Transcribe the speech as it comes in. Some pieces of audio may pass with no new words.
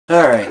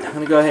Alright, I'm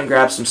gonna go ahead and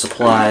grab some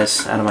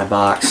supplies out of my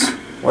box.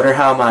 Wonder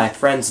how my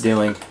friend's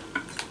doing.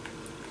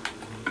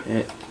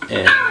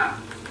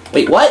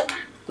 Wait, what?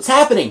 What's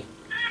happening?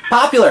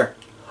 Popular!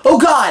 Oh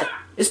god!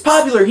 It's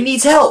Popular! He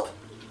needs help!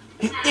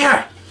 Get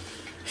out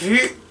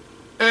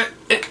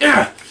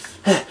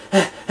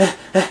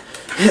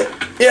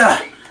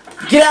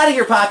of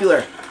here,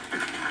 Popular!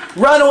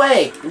 Run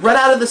away! Run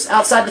out of this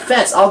outside the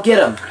fence. I'll get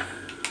him.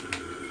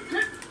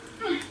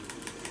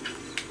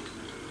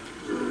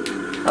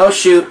 Oh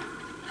shoot.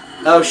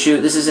 Oh shoot,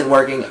 this isn't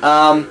working.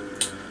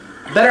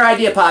 Better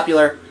idea,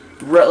 Popular.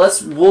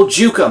 We'll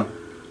juke him.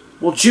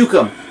 We'll juke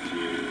him.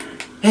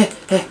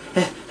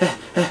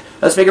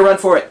 Let's make a run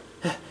for it.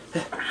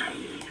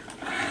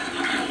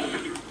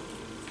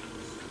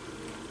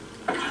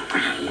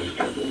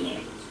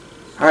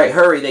 Alright,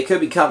 hurry. They could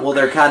be coming. Well,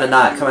 they're kind of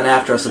not coming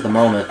after us at the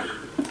moment.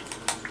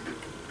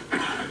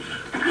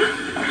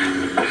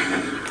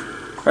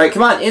 Alright,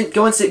 come on.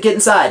 Go and get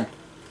inside.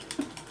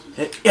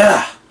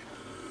 Yeah.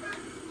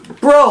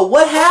 Bro,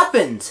 what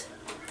happened?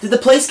 Did the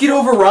place get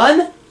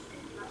overrun?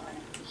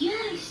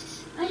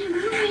 Yes, I have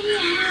no idea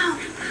how.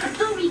 I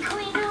thought we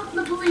cleaned out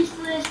the police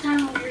last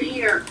time we were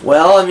here.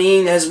 Well, I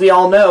mean, as we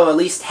all know, at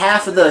least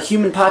half of the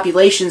human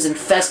population's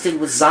infested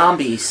with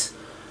zombies.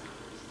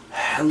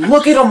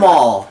 Look at them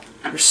all.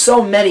 There's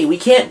so many. We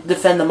can't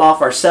defend them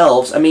off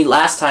ourselves. I mean,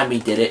 last time we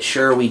did it,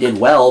 sure, we did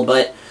well,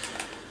 but...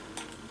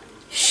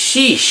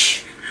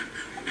 Sheesh.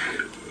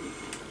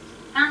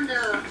 I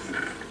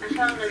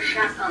found a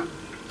shotgun.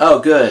 Oh,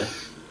 good.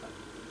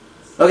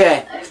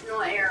 Okay. I have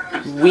no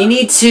arrows. We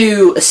need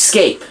to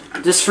escape.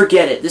 Just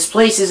forget it. This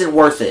place isn't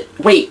worth it.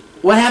 Wait,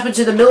 what happened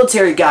to the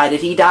military guy?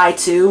 Did he die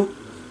too?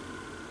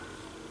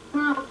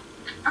 Well,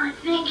 I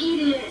think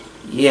he did.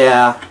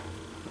 Yeah.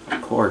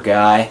 Poor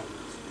guy.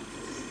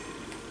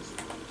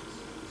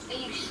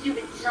 Hey, you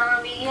stupid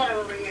zombie, get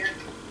over here.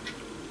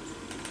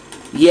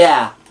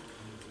 Yeah.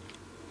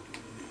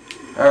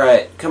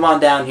 Alright, come on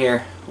down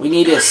here. We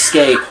need to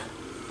escape.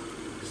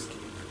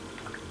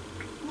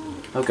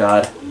 Oh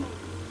god.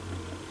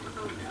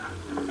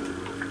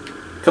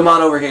 Come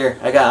on over here.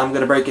 I'm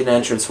gonna break an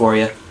entrance for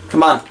you.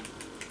 Come on.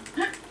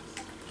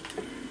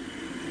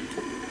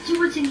 See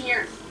what's in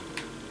here.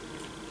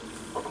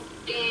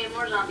 And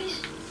more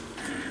zombies.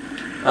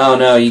 Oh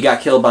no, you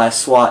got killed by a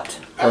SWAT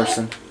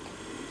person.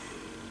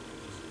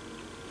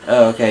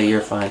 Oh, okay,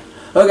 you're fine.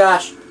 Oh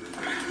gosh.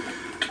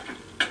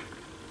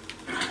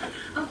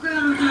 Oh god, oh god,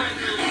 oh god.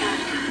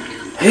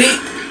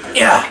 Hey,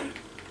 yeah.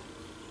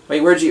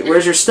 Wait, where's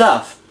your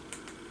stuff?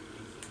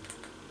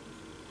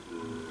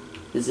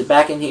 Is it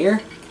back in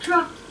here?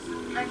 I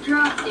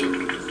dropped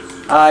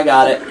it. I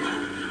got it.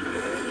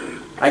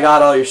 I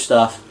got all your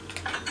stuff.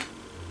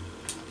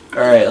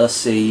 Alright, let's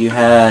see. You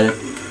had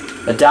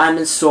a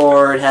diamond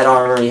sword, had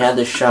armor, you had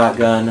the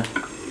shotgun.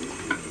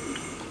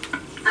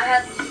 I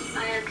had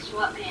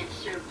SWAT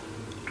pants too.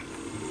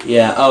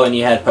 Yeah, oh, and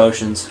you had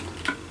potions.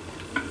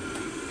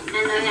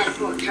 And I had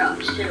pork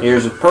chops too.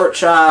 Here's the pork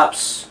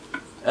chops.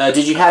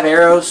 Did you have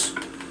arrows?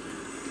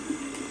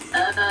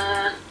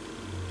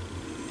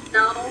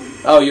 No.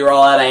 Oh, you were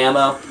all out of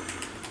ammo?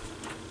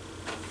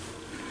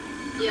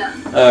 Yeah.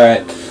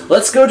 Alright.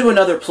 Let's go to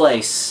another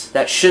place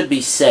that should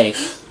be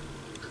safe.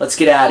 Let's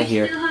get out of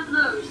here. I still have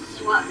those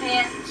SWAT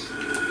pants.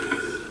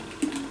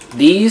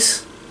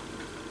 These?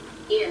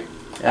 Yeah.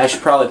 I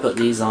should probably put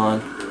these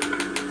on.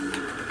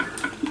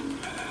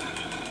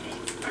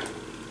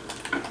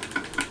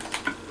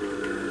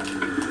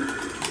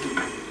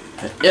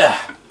 Yeah.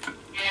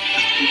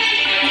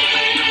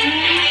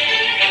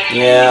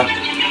 Yeah.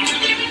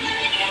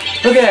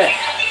 Okay,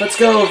 let's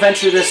go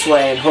venture this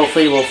way and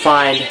hopefully we'll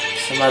find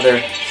some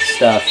other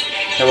stuff.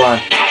 Come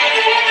on.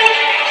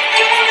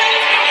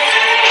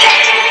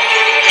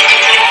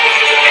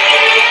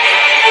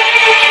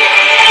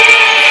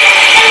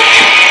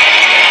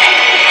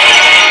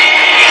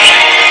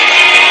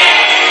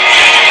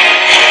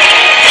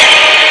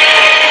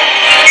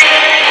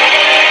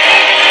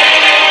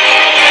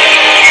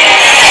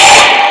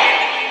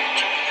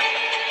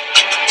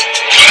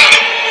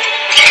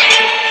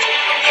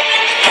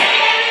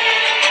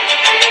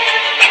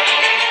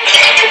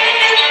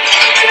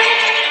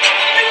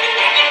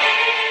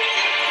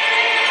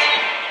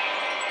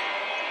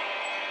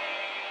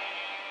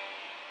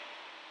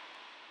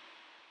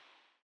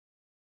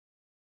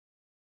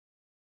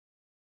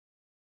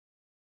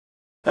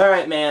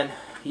 Alright, man.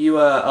 You,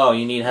 oh,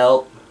 you need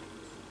help?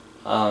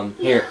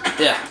 Here.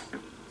 Yeah.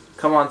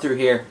 Come on through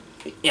here.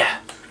 Yeah.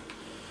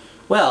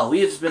 Well,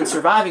 we've been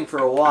surviving for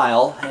a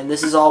while, and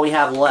this is all we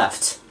have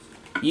left.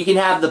 You can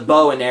have the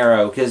bow and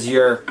arrow, because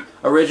your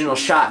original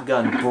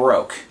shotgun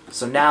broke.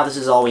 So now this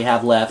is all we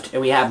have left, and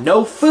we have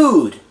no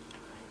food!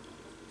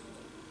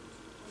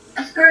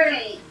 That's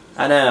great.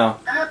 I know.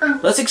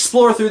 Let's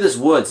explore through this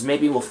woods.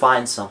 Maybe we'll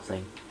find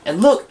something.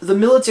 And look, the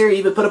military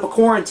even put up a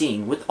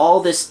quarantine with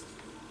all this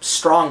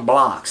strong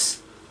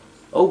blocks.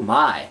 Oh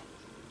my.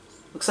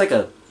 Looks like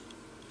a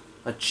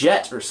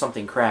jet or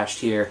something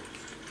crashed here.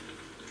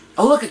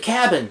 Oh look, a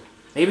cabin.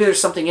 Maybe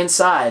there's something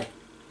inside.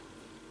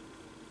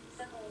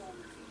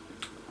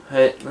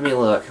 Let me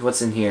look.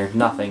 What's in here?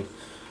 Nothing.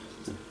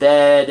 It's a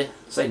bed.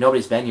 Looks like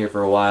nobody's been here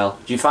for a while.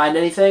 Did you find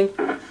anything?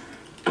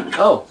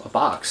 Oh, a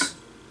box.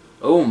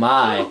 Oh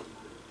my.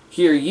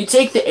 Here, you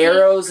take the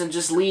arrows and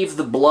just leave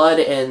the blood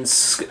and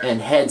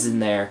heads in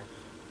there.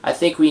 I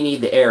think we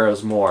need the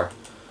arrows more.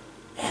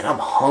 Man, I'm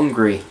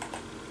hungry.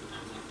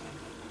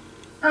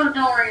 Oh, don't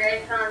worry.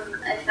 I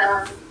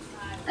found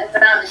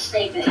a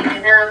steak that you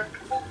can have.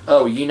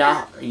 Oh, you're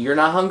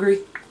not hungry?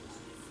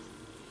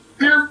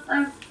 No,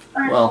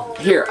 Well,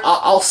 here,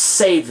 I'll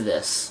save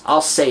this.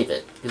 I'll save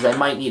it, because I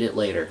might need it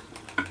later.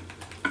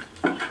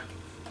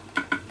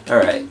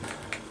 Alright.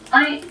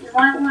 I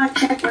want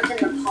to check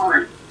what's in the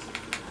pond.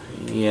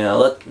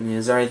 Yeah,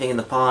 is there anything in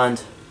the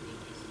pond?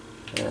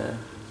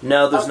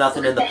 No, there's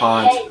nothing in the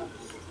pond.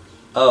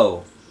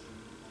 Oh.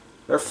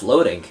 They're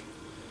floating.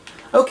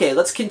 Okay,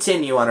 let's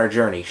continue on our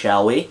journey,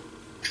 shall we?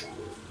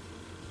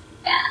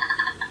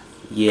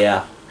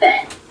 Yeah.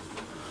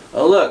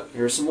 Oh, look,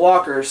 here's some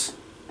walkers.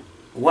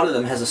 One of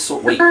them has a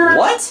sword. Wait,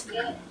 what?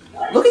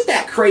 Look at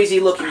that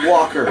crazy-looking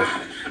walker.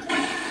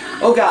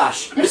 Oh,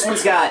 gosh. This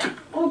one's got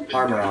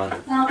armor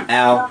on.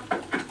 Ow.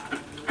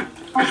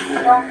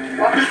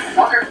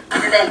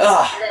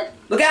 Ugh.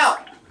 Look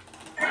out!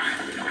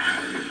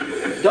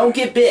 Don't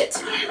get bit.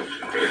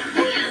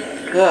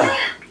 Ugh.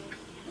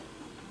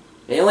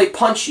 They only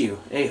punch you.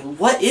 Hey,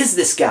 what is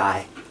this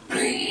guy?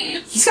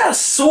 He's got a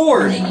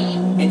sword,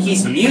 and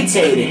he's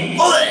mutated.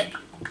 Ugh.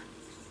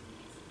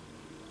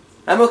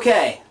 I'm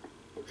okay.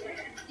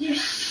 You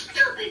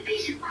stupid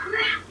piece of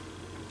crap.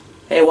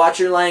 Hey, watch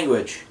your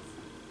language.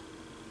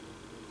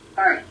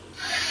 Alright.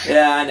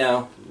 Yeah, I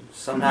know.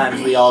 Sometimes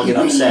we all get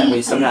upset.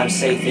 We sometimes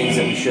say things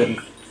that we shouldn't.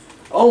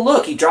 Oh,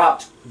 look, he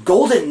dropped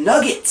golden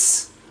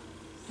nuggets.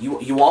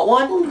 You want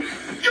one?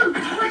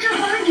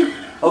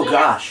 Oh,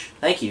 gosh.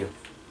 Thank you.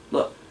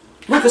 Look.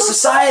 Look, a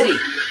society.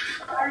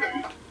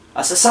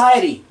 A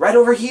society. Right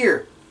over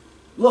here.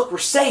 Look, we're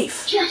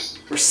safe. Yes.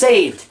 We're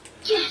saved.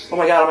 Yes. Oh,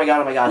 my God, oh, my God,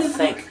 oh, my God.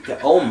 Thank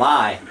God. Oh,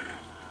 my.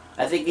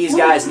 I think these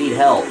guys need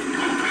help. You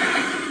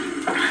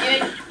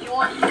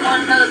want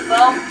another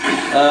bow?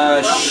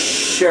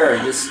 Sure.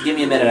 Just give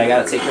me a minute. I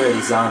gotta take care of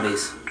these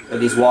zombies. Or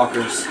these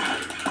walkers.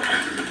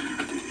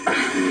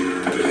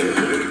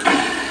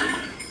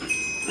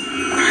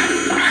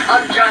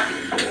 I'll drop you.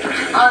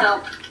 I'll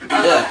help.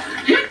 Yeah.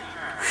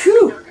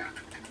 Phew.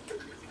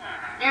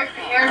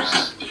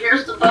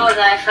 Here's the bow that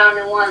I found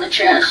in one of the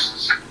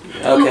chests.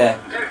 Okay.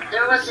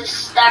 There was a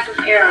stack of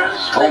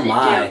arrows. Oh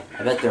my.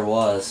 I bet there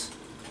was.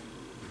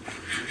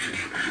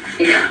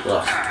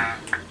 Ugh.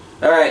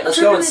 Alright, let's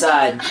go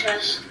inside.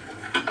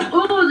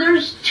 Ooh,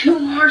 there's 2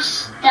 more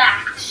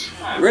stacks.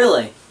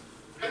 Really?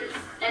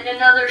 And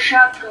another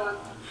shotgun.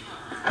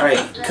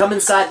 Alright, come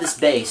inside this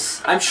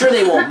base. I'm sure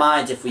they won't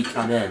mind if we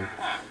come in.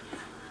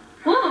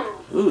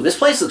 Ooh, this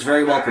place looks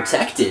very well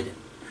protected.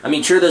 I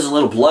mean, sure, there's a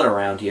little blood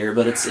around here,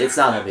 but it's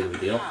not that big of a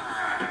deal.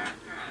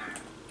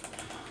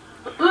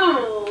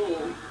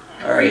 Ooh.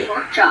 Alright.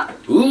 Pork chop.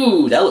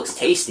 Ooh, that looks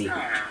tasty.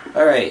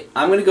 Alright,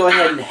 I'm gonna go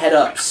ahead and head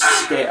up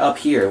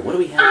here. What do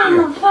we have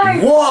here?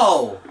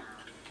 Whoa!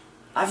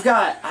 I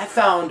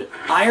found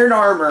iron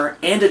armor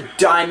and a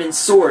diamond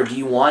sword. Do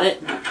you want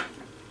it?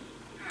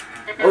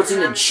 Oh, it's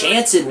an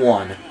enchanted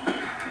one.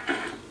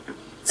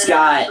 It's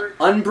got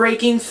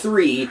Unbreaking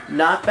 3,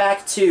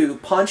 Knockback 2,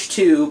 Punch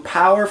 2,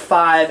 Power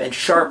 5, and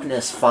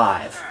Sharpness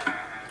 5.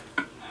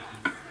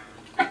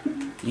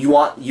 You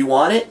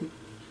want it?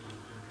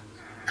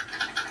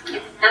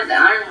 Have the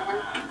iron one.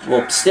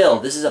 Well,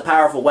 still, this is a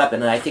powerful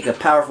weapon, and I think a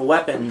powerful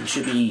weapon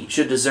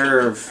should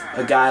deserve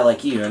a guy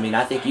like you. I mean,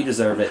 I think you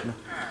deserve it.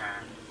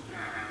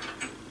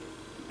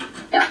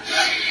 Yeah.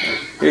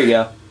 Here you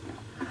go.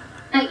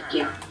 Thank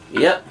you.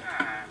 Yep.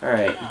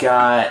 Alright,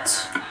 got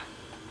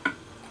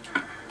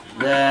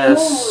this.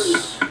 Holy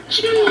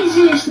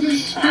Jesus,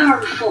 this is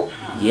powerful.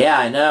 Yeah,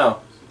 I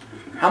know.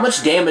 How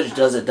much damage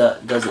does it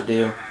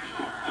do?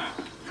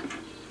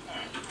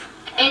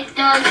 It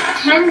does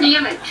 10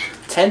 damage.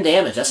 10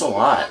 damage, that's a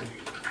lot.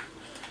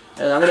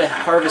 And I'm gonna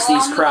harvest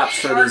these crops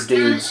for these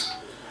dudes.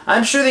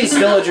 I'm sure these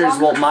villagers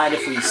won't mind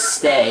if we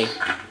stay.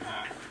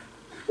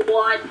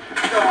 What the?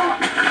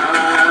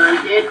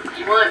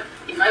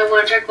 You might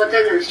want to check what's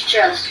in this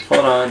chest.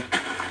 Hold on.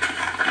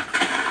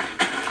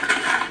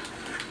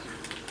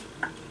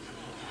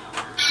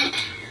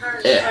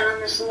 On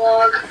this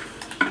log.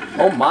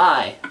 Oh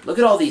my! Look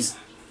at all this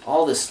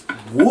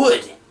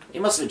wood. They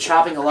must have been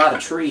chopping a lot of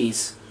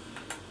trees.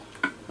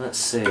 Let's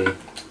see.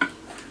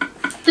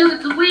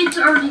 Dude, the weeds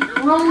are already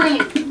growing.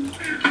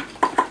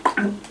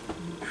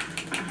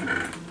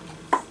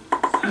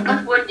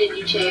 What wood did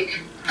you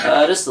take?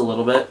 Just a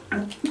little bit.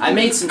 I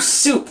made some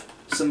soup.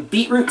 Some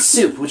beetroot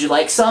soup. Would you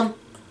like some?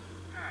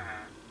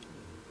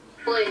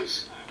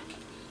 Please.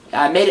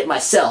 I made it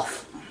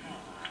myself.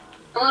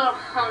 I'm a little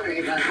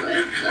hungry, by the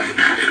way. So.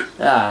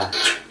 Ah,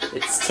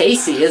 it's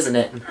tasty, isn't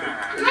it?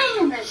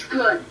 Man, that's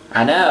good.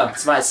 I know.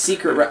 It's my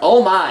secret.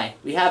 Oh my!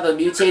 We have a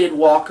mutated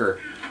walker.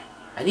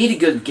 I need to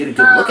get a good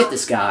look at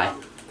this guy.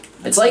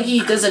 It's like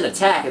he doesn't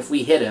attack if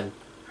we hit him.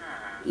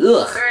 Ugh.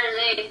 Where is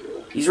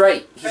he? He's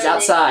right. He's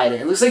outside.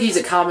 It looks like he's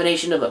a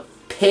combination of a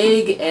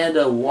pig and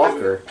a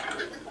walker.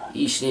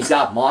 Eesh, and he's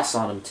got moss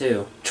on him,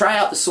 too. Try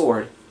out the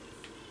sword.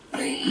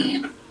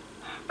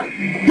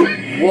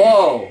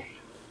 Whoa!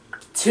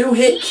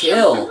 2-hit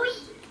kill.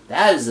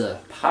 That is a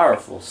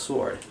powerful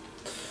sword.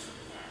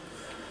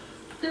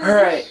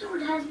 Alright. This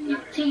sword hasn't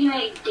even taken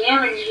any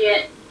damage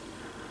yet.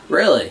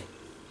 Really?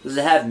 Does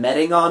it have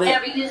medding on it? Yeah,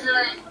 because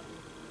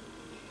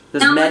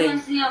Does no, medding... I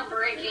can see I'm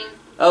breaking.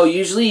 Oh,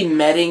 usually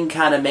medding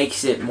kind of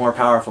makes it more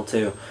powerful,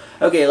 too.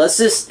 Okay, let's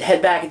just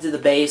head back into the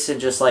base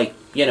and just, like,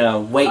 you know,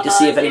 wait to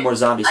see if any more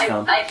zombies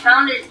come. I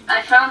found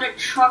a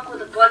truck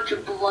with a bunch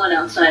of blood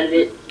outside of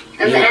it.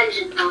 And the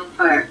engine's on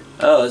fire.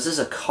 Oh, is this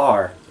a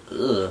car?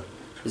 Ugh.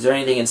 Is there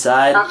anything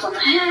inside? Bounce on the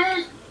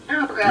head.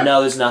 Oh, crap.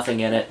 No, there's nothing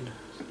in it.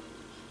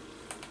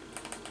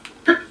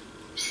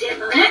 See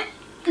it on the head?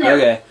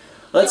 Okay,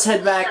 let's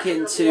head back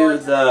into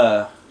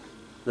the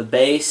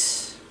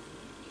base.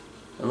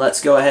 And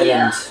let's go ahead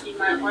and... you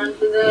might want to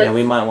do that. Yeah,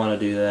 we might want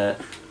to do that.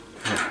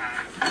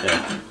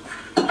 Yeah.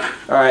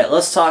 Alright,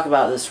 let's talk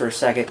about this for a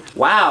second.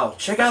 Wow,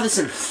 check out this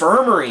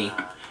infirmary.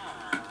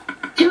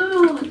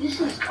 Dude, this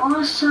is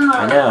awesome.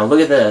 I know, look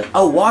at the...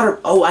 Oh, water...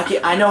 Oh,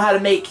 I know how to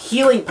make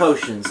healing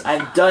potions.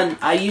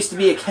 I used to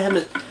be a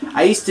chemist...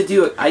 I used to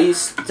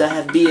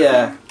be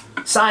a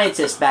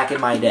scientist back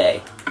in my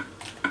day.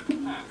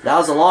 That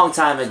was a long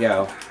time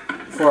ago.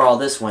 Before all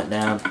this went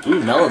down.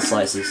 Ooh, melon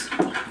slices.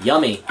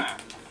 Yummy.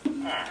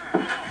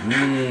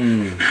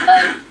 Mmm.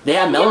 They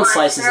have melon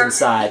slices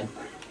inside.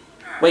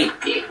 Wait.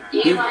 Do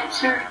you mind,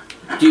 sir?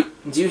 Do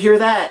you hear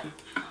that?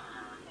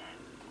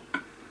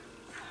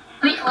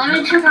 Wait, let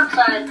me turn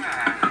outside.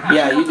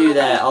 Yeah, you do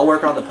that. I'll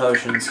work on the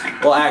potions.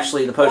 Well,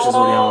 actually, the potions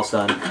will be almost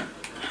done.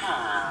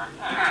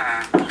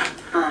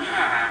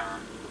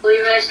 Well,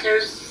 you guys,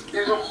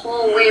 there's a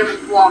whole wave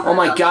of walkers. Oh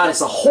my god,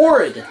 it's a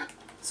horde!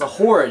 It's a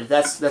horde.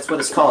 That's what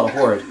it's called, a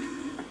horde.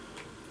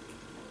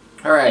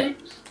 Alright.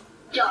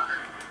 Duck.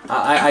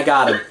 I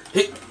got him.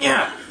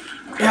 Yeah.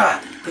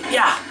 Yeah.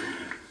 Yeah.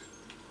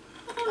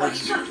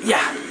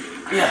 Yeah.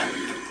 Yeah.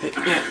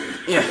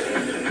 Yeah.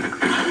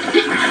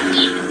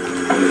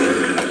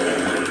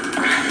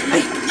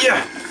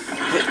 Yeah.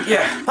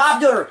 Yeah.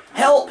 Popular!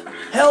 Help!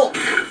 Help!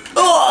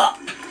 Ugh!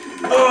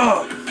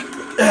 Ugh!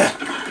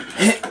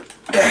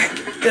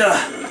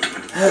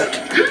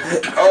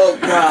 Oh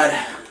god.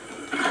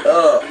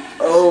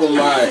 Oh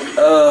my.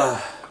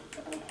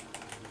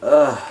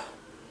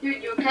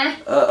 Dude, you okay?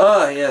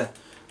 Yeah.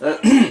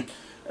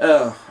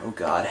 Oh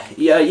god.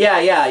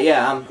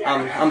 Yeah.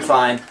 I'm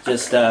fine.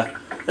 Just a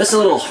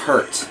little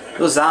hurt.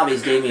 Those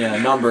zombies gave me a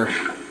number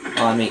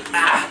on me.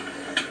 Ah!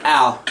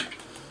 Ow.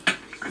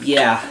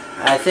 Yeah.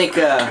 I think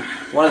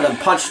one of them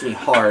punched me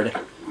hard.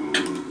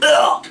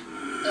 Ugh.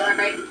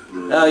 Sorry.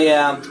 Oh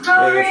yeah.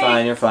 You're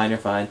fine. You're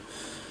fine.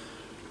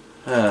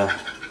 I'm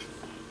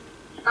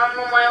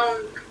on my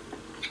own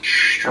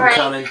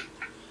strength.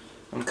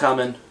 I'm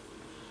coming.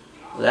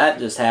 That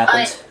just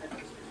happened.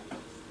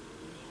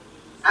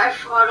 I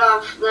fought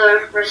off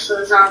the rest of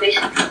the zombies.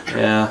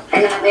 Yeah.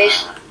 In the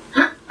base.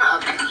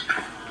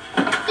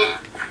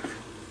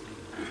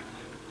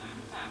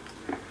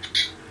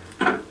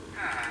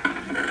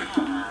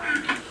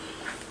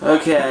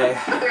 Okay.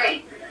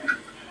 Great.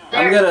 The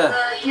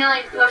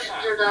healing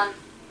potions are done.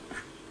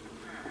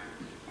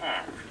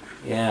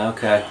 Yeah,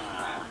 okay.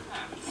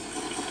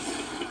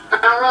 I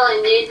don't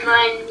really need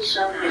mine,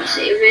 so I'm gonna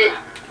save it.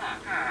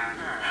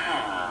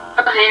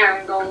 Oh,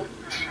 iron gold.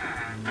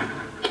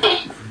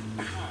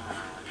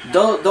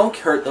 Don't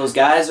hurt those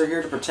guys. They're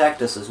here to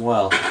protect us as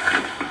well.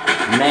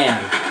 Man,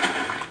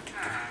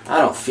 I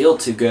don't feel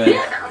too good.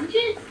 Yeah, I'm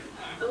good.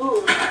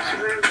 Ooh,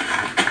 survivor.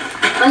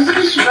 Let's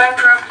do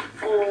survivor.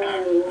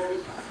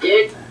 Oh,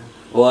 dude.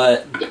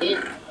 What?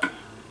 Dude.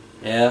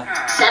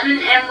 Yeah. 7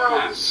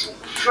 emeralds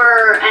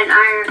for an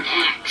iron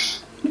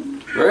axe.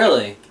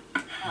 Really?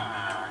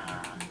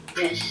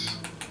 Yes.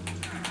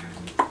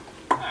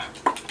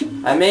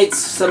 I made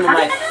some of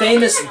my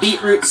famous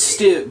beetroot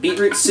soup.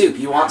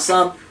 You want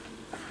some?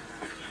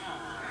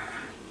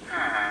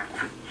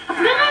 How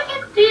did I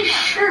get this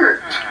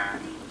shirt?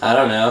 I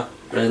don't know,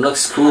 but it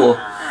looks cool.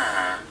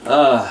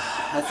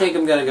 I think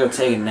I'm gonna go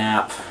take a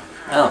nap.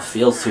 I don't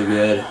feel too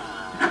good.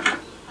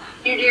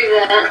 You do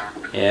that.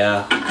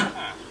 Yeah.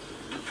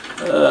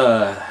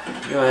 Go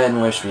ahead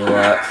and wish me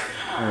luck.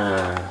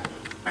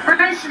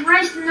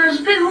 Rice, and there's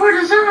a big horde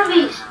of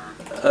zombies.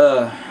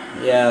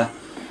 Yeah.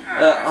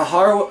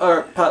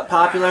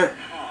 Popular,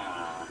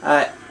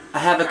 I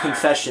have a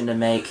confession to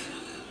make.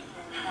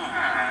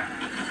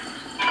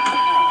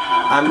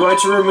 I'm going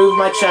to remove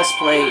my chest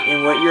plate,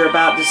 and what you're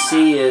about to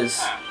see is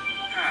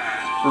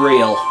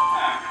real.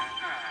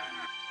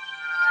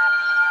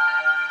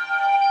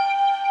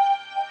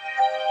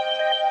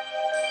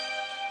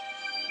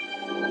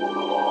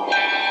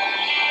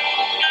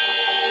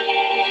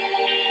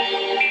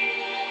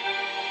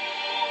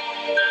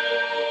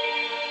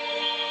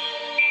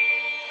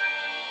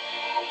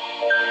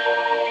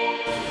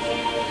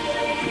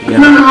 Oh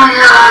my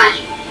god.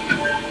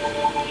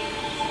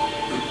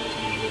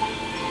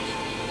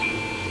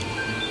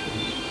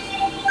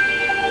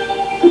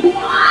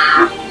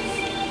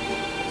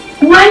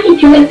 Why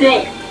did you do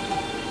this?